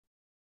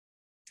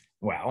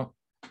Well,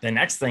 the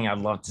next thing I'd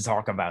love to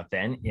talk about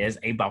then is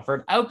a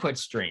buffered output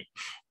stream.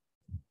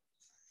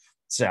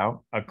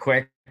 So a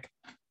quick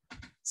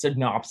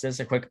synopsis,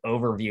 a quick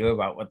overview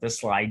about what the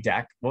slide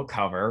deck will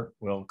cover.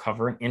 We'll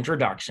cover an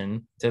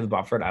introduction to the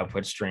buffered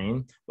output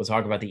stream. We'll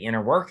talk about the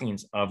inner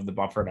workings of the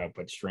buffered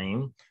output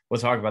stream. We'll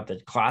talk about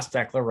the class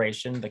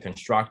declaration, the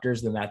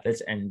constructors, the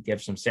methods, and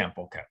give some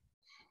sample code.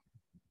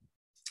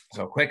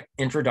 So a quick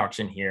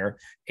introduction here.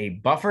 A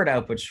buffered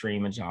output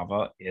stream in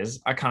Java is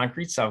a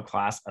concrete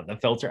subclass of the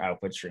filter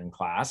output stream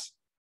class.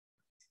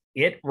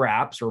 It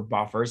wraps or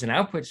buffers an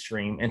output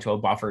stream into a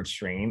buffered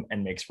stream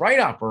and makes write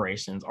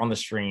operations on the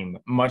stream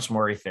much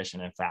more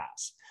efficient and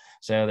fast.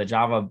 So the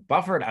Java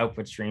buffered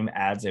output stream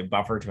adds a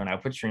buffer to an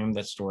output stream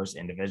that stores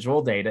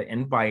individual data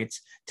in bytes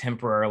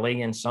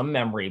temporarily in some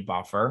memory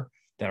buffer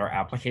that our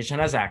application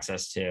has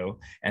access to.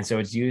 And so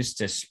it's used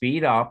to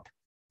speed up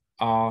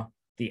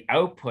the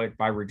output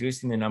by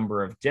reducing the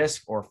number of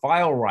disk or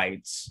file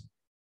writes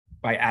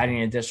by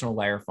adding additional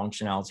layer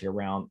functionality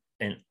around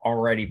an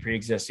already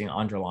pre-existing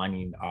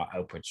underlying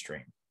output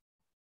stream.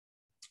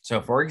 So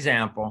for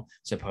example,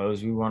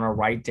 suppose we want to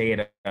write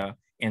data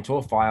into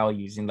a file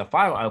using the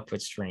file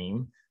output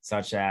stream,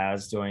 such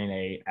as doing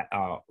a,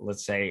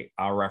 let's say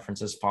our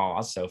reference is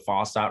FOSS, so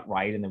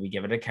FOSS.write, and then we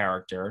give it a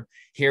character.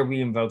 Here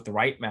we invoke the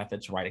write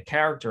method to write a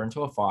character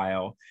into a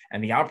file,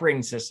 and the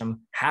operating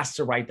system has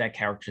to write that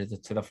character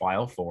to the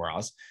file for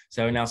us.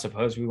 So now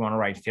suppose we want to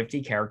write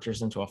 50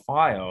 characters into a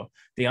file,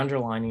 the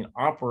underlying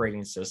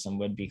operating system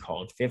would be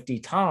called 50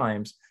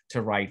 times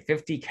to write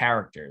 50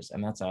 characters,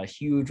 and that's a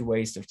huge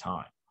waste of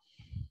time.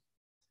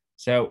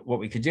 So what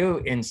we could do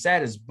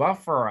instead is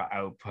buffer our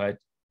output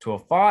to a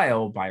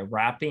file by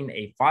wrapping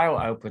a file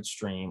output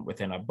stream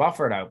within a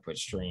buffered output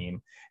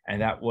stream,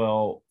 and that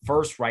will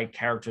first write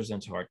characters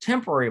into our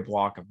temporary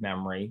block of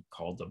memory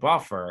called the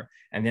buffer,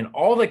 and then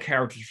all the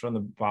characters from the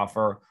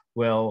buffer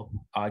will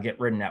get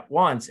written at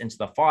once into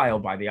the file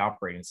by the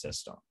operating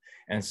system.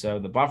 And so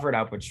the buffered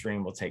output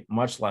stream will take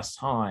much less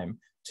time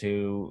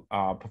to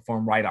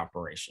perform write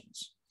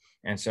operations.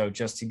 And so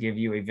just to give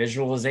you a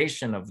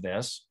visualization of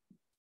this,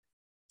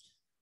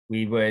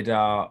 we would,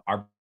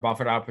 our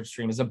buffered output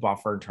stream is a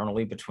buffer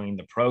internally between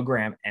the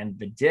program and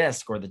the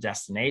disk or the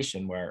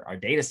destination where our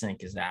data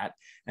sync is at.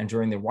 And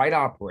during the write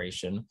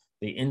operation,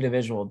 the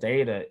individual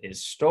data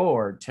is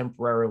stored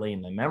temporarily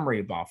in the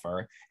memory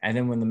buffer. And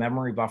then when the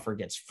memory buffer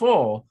gets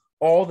full,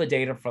 all the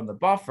data from the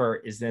buffer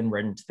is then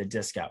written to the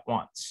disk at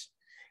once.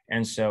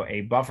 And so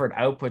a buffered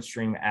output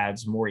stream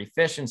adds more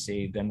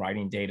efficiency than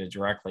writing data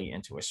directly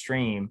into a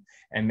stream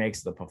and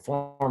makes the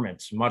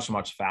performance much,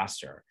 much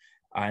faster.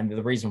 And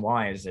the reason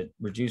why is it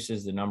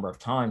reduces the number of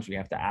times we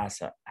have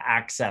to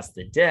access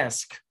the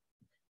disk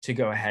to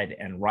go ahead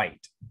and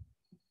write.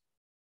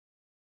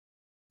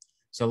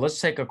 So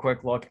let's take a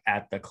quick look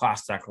at the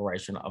class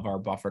declaration of our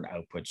buffered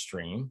output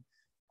stream.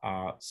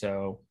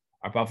 So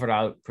our buffered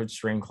output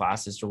stream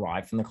class is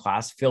derived from the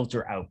class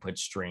filter output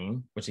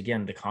stream, which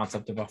again, the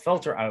concept of a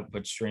filter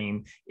output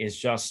stream is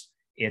just,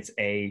 it's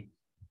a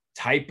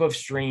type of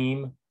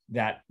stream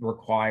that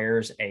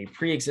requires a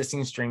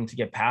pre-existing stream to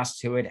get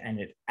passed to it, and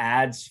it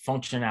adds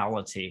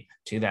functionality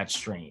to that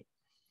stream.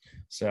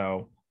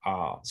 So,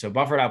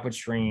 buffered output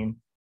stream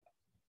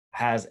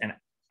has an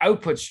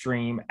output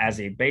stream as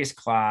a base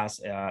class.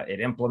 It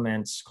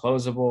implements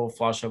closable,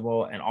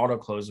 flushable, and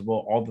auto-closable,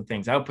 all the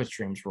things output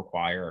streams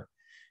require.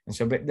 And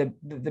so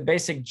the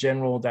basic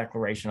general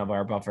declaration of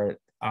our buffered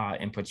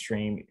output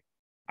stream,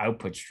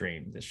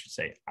 this should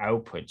say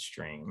output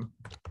stream,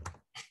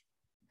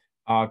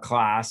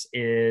 class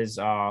is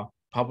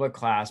public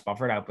class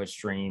buffered output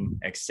stream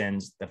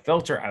extends the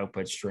filter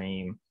output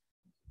stream,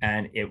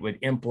 and it would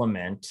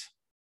implement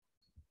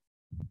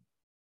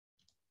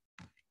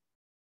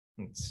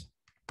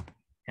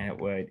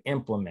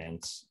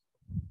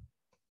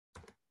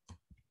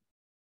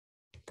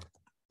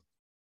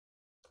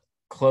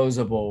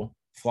closable,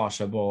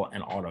 flushable,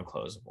 and auto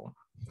closable.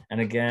 And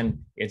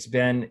again,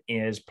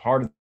 is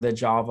part of the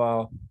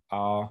Java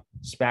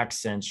spec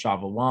since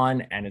Java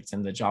 1, and it's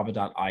in the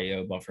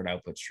Java.io buffered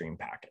output stream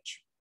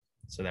package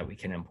so that we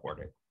can import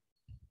it.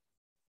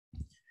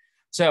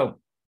 So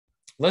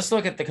let's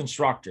look at the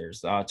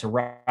constructors. To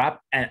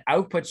wrap an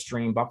output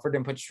stream, buffered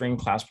input stream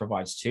class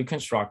provides two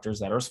constructors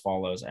that are as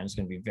follows, and it's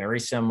going to be very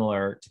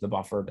similar to the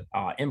buffered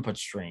input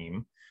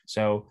stream.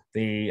 So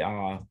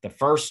the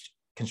first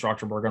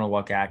constructor we're going to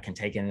look at can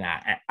take in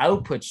an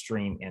output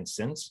stream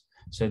instance.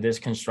 So this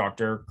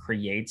constructor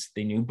creates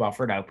the new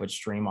buffered output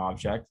stream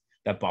object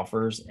that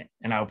buffers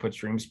an output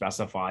stream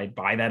specified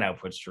by that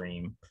output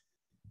stream.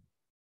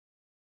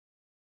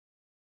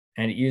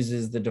 And it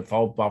uses the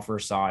default buffer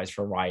size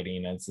for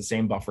writing. And it's the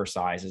same buffer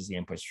size as the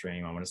input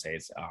stream. I'm going to say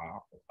it's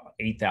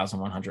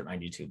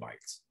 8,192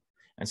 bytes.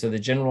 And so the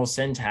general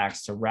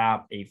syntax to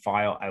wrap a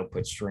file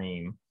output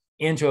stream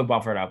into a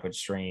buffered output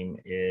stream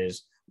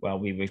is, well,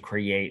 we would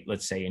create,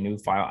 let's say, a new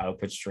file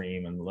output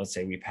stream. And let's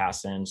say we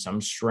pass in some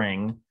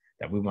string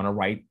that we want to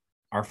write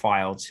our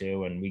file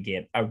to, and we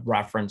get a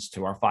reference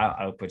to our file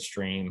output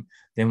stream.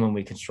 Then when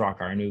we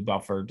construct our new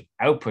buffered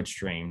output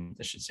stream,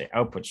 this should say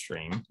output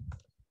stream,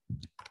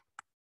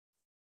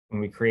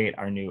 when we create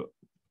our new,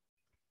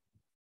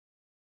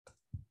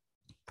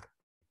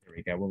 there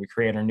we go, when we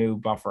create our new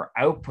buffer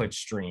output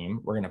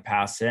stream, we're going to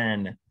pass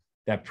in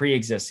that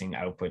pre-existing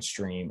output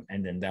stream,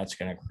 and then that's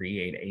going to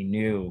create a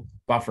new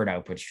buffered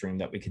output stream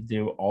that we could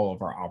do all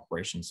of our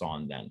operations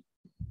on then.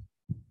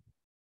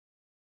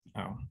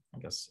 Oh, I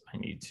guess I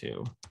need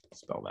to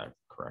spell that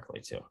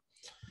correctly too.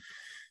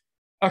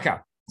 Okay,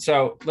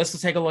 so let's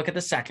take a look at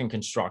the second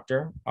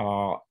constructor.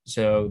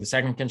 So the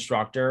second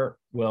constructor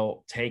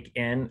will take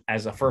in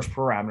as a first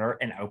parameter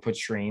an output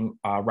stream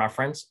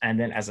reference, and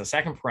then as a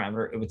second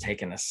parameter, it would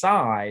take in a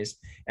size,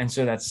 and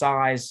so that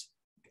size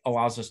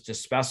allows us to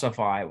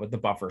specify what the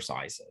buffer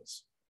size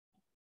is.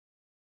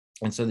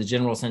 And so the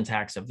general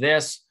syntax of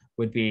this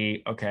would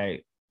be,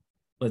 okay,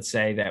 let's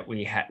say that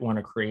we want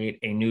to create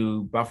a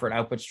new buffered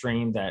output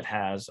stream that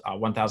has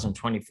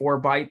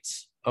 1024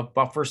 bytes of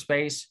buffer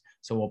space.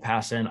 So we'll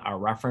pass in our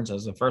reference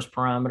as the first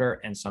parameter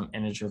and some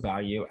integer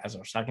value as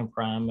our second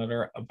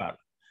parameter about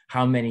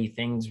how many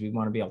things we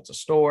want to be able to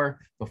store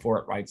before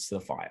it writes to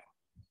the file.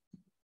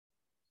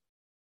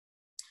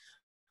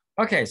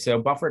 Okay, so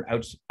buffered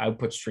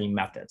output stream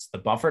methods. The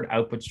buffered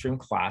output stream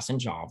class in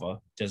Java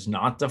does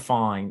not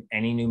define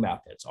any new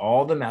methods.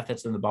 All the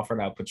methods in the buffered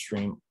output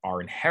stream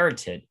are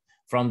inherited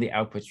from the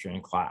output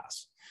stream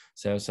class.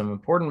 So some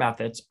important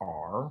methods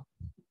are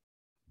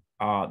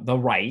the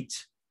write,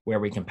 where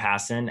we can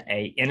pass in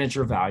a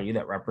integer value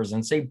that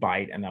represents a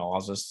byte, and that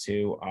allows us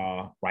to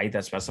write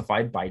that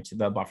specified byte to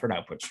the buffered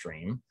output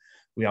stream.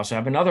 We also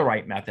have another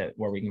write method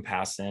where we can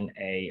pass in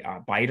a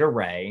byte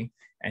array,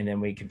 and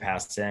then we can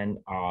pass in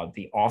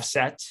the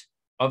offset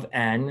of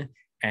n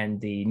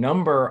and the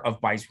number of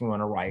bytes we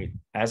want to write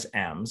as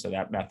m. So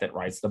that method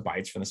writes the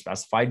bytes from the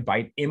specified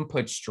byte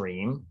input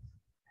stream.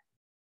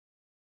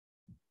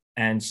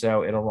 And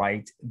so it'll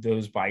write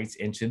those bytes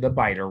into the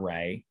byte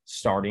array,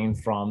 starting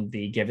from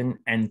the given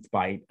nth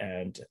byte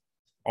and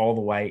all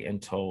the way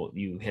until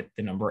you hit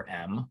the number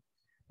m.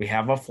 We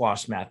have a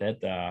flush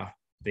method.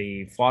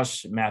 The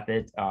flush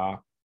method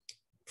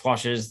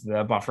flushes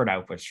the buffered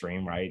output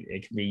stream, right?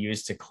 It can be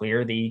used to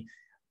clear the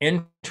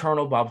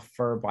internal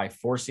buffer by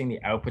forcing the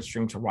output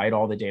stream to write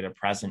all the data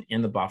present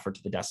in the buffer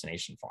to the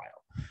destination file.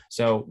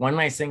 So one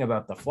nice thing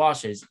about the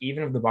flush is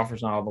even if the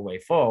buffer's not all the way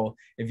full,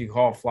 if you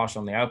call flush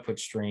on the output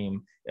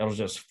stream, it'll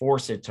just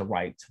force it to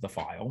write to the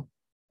file.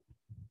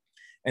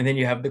 And then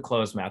you have the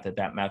close method.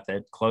 That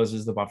method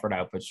closes the buffered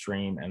output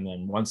stream. And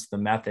then once the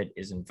method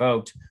is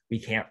invoked, we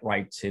can't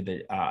write to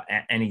the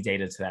any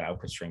data to that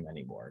output stream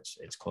anymore.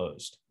 It's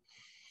closed.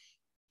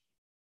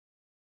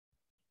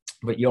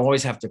 But you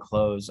always have to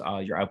close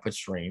your output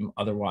stream.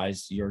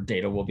 Otherwise, your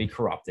data will be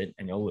corrupted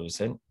and you'll lose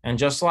it. And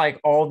just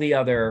like all the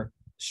other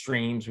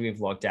streams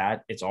we've looked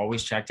at, it's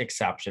always checked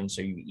exception.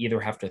 So you either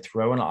have to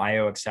throw an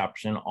IO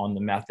exception on the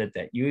method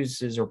that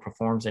uses or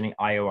performs any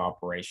IO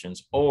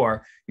operations,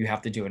 or you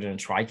have to do it in a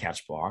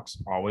try-catch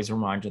blocks. Always a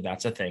reminder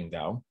that's a thing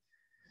though.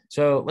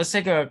 So let's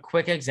take a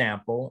quick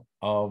example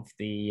of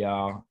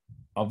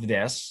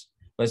this.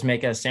 Let's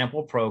make a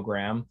sample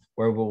program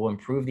where we'll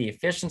improve the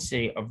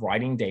efficiency of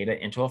writing data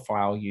into a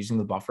file using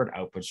the buffered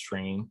output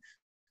stream.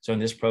 So in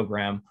this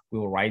program, we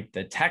will write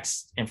the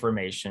text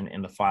information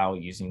in the file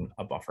using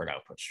a buffered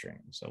output stream.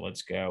 So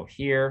let's go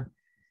here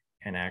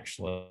and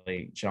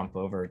actually jump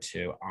over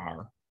to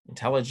our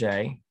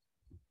IntelliJ.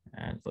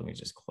 And let me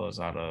just close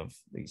out of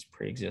these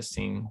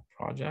pre-existing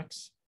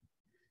projects.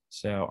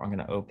 So I'm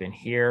going to open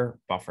here,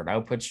 buffered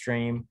output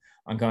stream.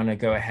 I'm going to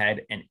go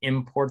ahead and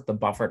import the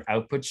buffered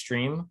output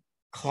stream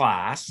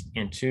class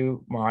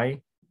into my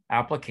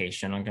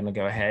application. I'm going to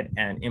go ahead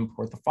and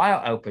import the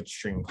file output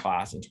stream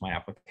class into my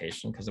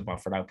application because the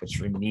buffered output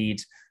stream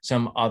needs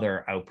some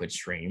other output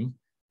stream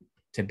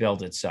to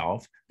build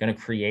itself. I'm going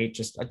to create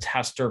just a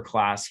tester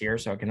class here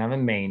so I can have a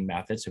main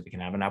method so we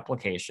can have an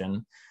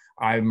application.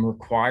 I'm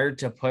required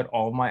to put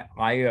all my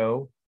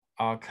IO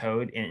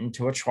code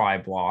into a try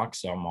block.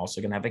 So I'm also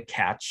going to have a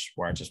catch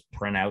where I just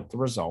print out the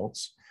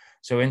results.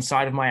 So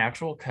inside of my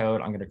actual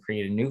code, I'm going to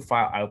create a new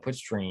file output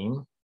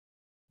stream.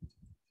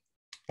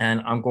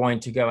 And I'm going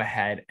to go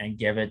ahead and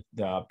give it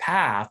the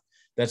path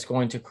that's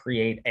going to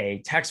create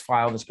a text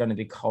file that's going to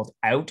be called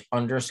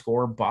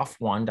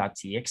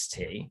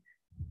out_buff1.txt.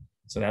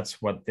 So that's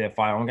what the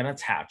file I'm going to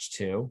attach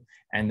to.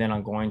 And then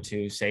I'm going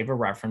to save a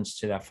reference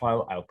to that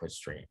file output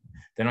stream.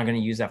 Then I'm going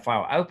to use that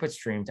file output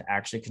stream to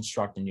actually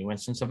construct a new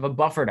instance of a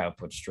buffered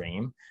output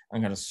stream.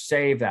 I'm going to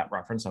save that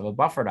reference of a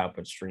buffered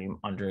output stream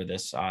under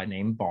this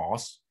name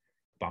boss,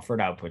 buffered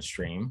output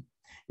stream.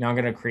 Now I'm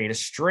going to create a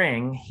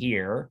string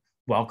here.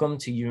 Welcome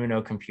to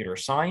UNO Computer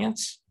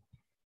Science.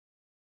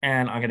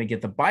 And I'm going to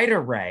get the byte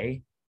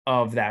array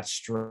of that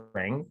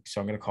string. So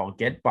I'm going to call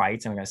get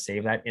bytes, and I'm going to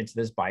save that into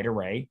this byte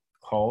array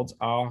called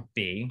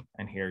B.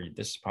 And here,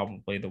 this is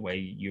probably the way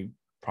you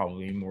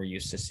probably more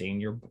used to seeing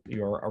your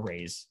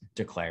arrays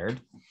declared.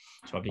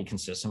 So I'll be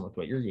consistent with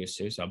what you're used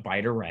to. So a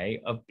byte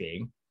array of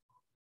B.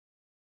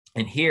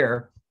 And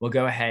here we'll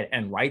go ahead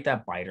and write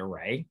that byte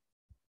array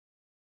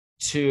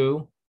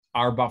to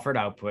our buffered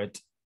output,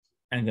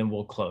 and then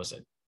we'll close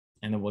it.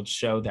 And then we'll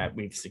show that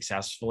we've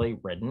successfully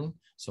written.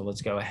 So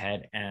let's go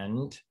ahead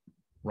and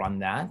run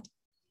that.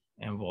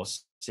 And we'll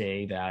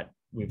say that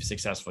we've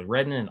successfully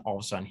written. And all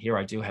of a sudden here,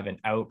 I do have an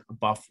out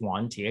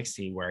buff1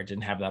 txt where I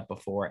didn't have that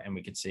before. And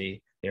we can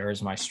see there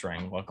is my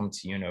string. Welcome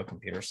to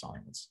computer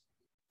science.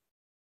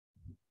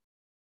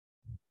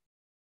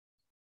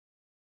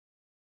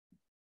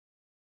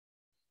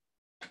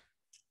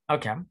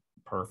 Okay,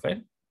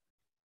 perfect.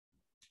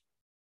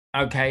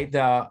 Okay,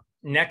 the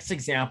next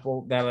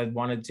example that I'd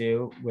want to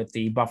do with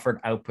the buffered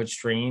output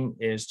stream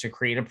is to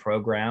create a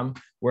program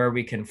where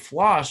we can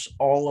flush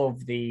all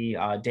of the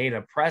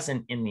data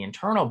present in the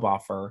internal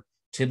buffer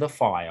to the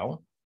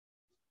file.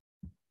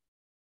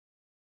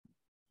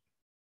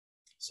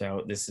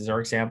 So this is our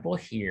example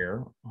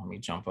here. Let me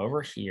jump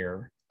over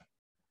here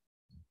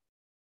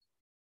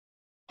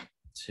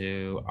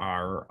to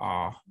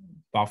our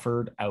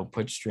buffered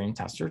output stream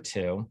tester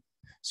 2.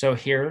 So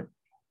here,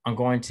 I'm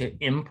going to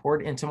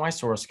import into my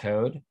source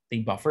code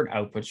the buffered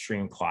output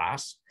stream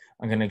class.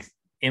 I'm going to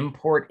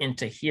import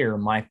into here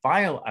my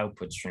file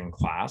output stream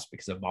class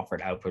because a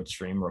buffered output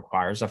stream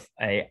requires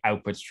a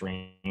output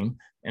stream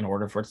in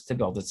order for it to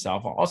build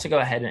itself. I'll also go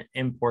ahead and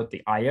import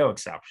the IO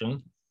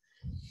exception.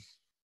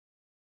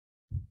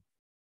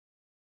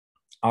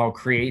 I'll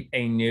create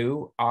a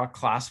new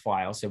class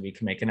file so we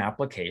can make an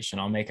application.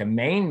 I'll make a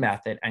main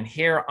method. And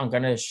here I'm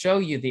going to show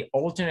you the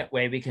alternate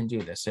way we can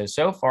do this.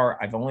 So far,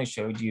 I've only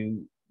showed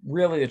you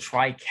really the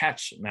try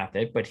catch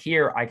method, but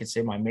here I could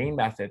say my main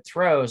method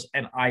throws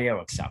an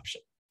IO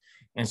exception.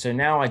 And so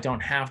now I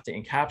don't have to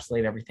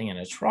encapsulate everything in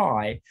a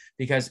try,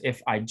 because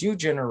if I do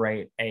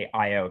generate a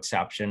IO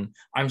exception,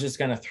 I'm just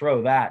going to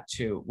throw that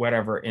to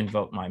whatever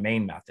invoked my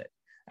main method.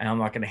 And I'm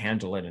not going to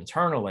handle it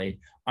internally.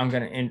 I'm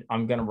going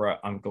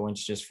to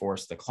just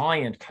force the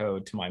client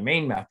code to my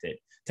main method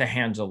to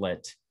handle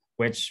it,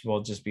 which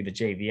will just be the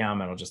JVM,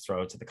 and I'll just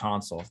throw it to the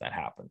console if that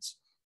happens.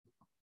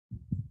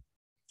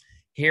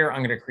 Here,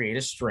 I'm going to create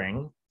a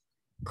string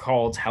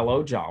called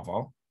hello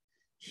Java.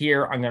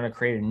 Here, I'm going to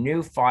create a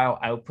new file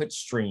output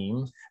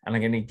stream, and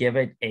I'm going to give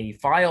it a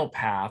file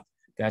path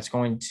that's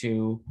going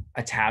to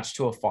attach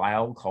to a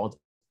file called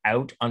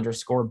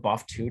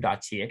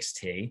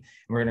out_buff2.txt. And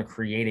we're going to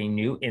create a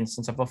new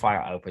instance of a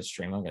file output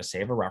stream. I'm going to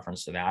save a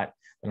reference to that.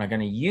 Then I'm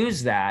going to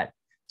use that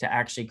to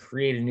actually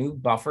create a new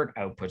buffered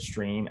output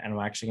stream. And I'm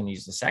actually going to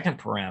use the second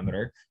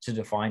parameter to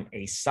define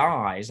a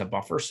size, a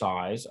buffer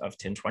size of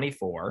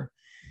 1024.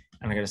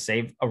 And I'm going to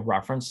save a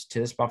reference to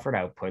this buffered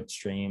output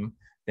stream.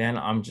 Then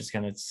I'm just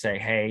going to say,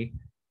 hey,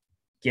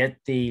 get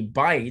the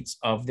bytes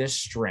of this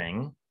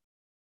string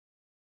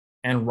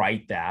and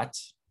write that.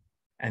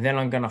 And then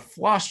I'm going to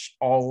flush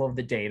all of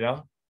the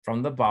data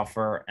from the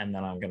buffer, and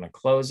then I'm going to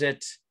close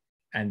it.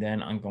 And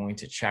then I'm going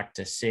to check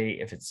to see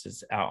if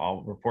it's,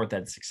 I'll report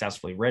that it's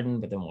successfully written,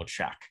 but then we'll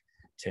check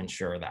to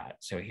ensure that.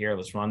 So here,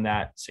 let's run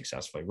that,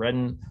 successfully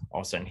written.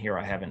 All of a sudden here,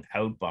 I have an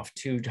out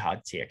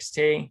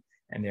buff2.txt,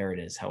 and there it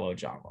is, hello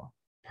Java.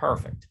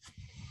 Perfect.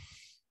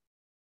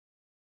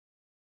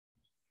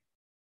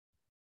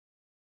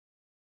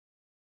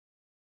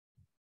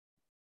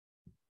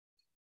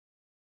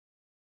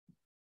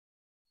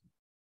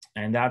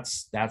 And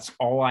that's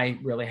all I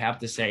really have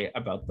to say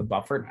about the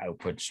buffered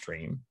output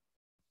stream.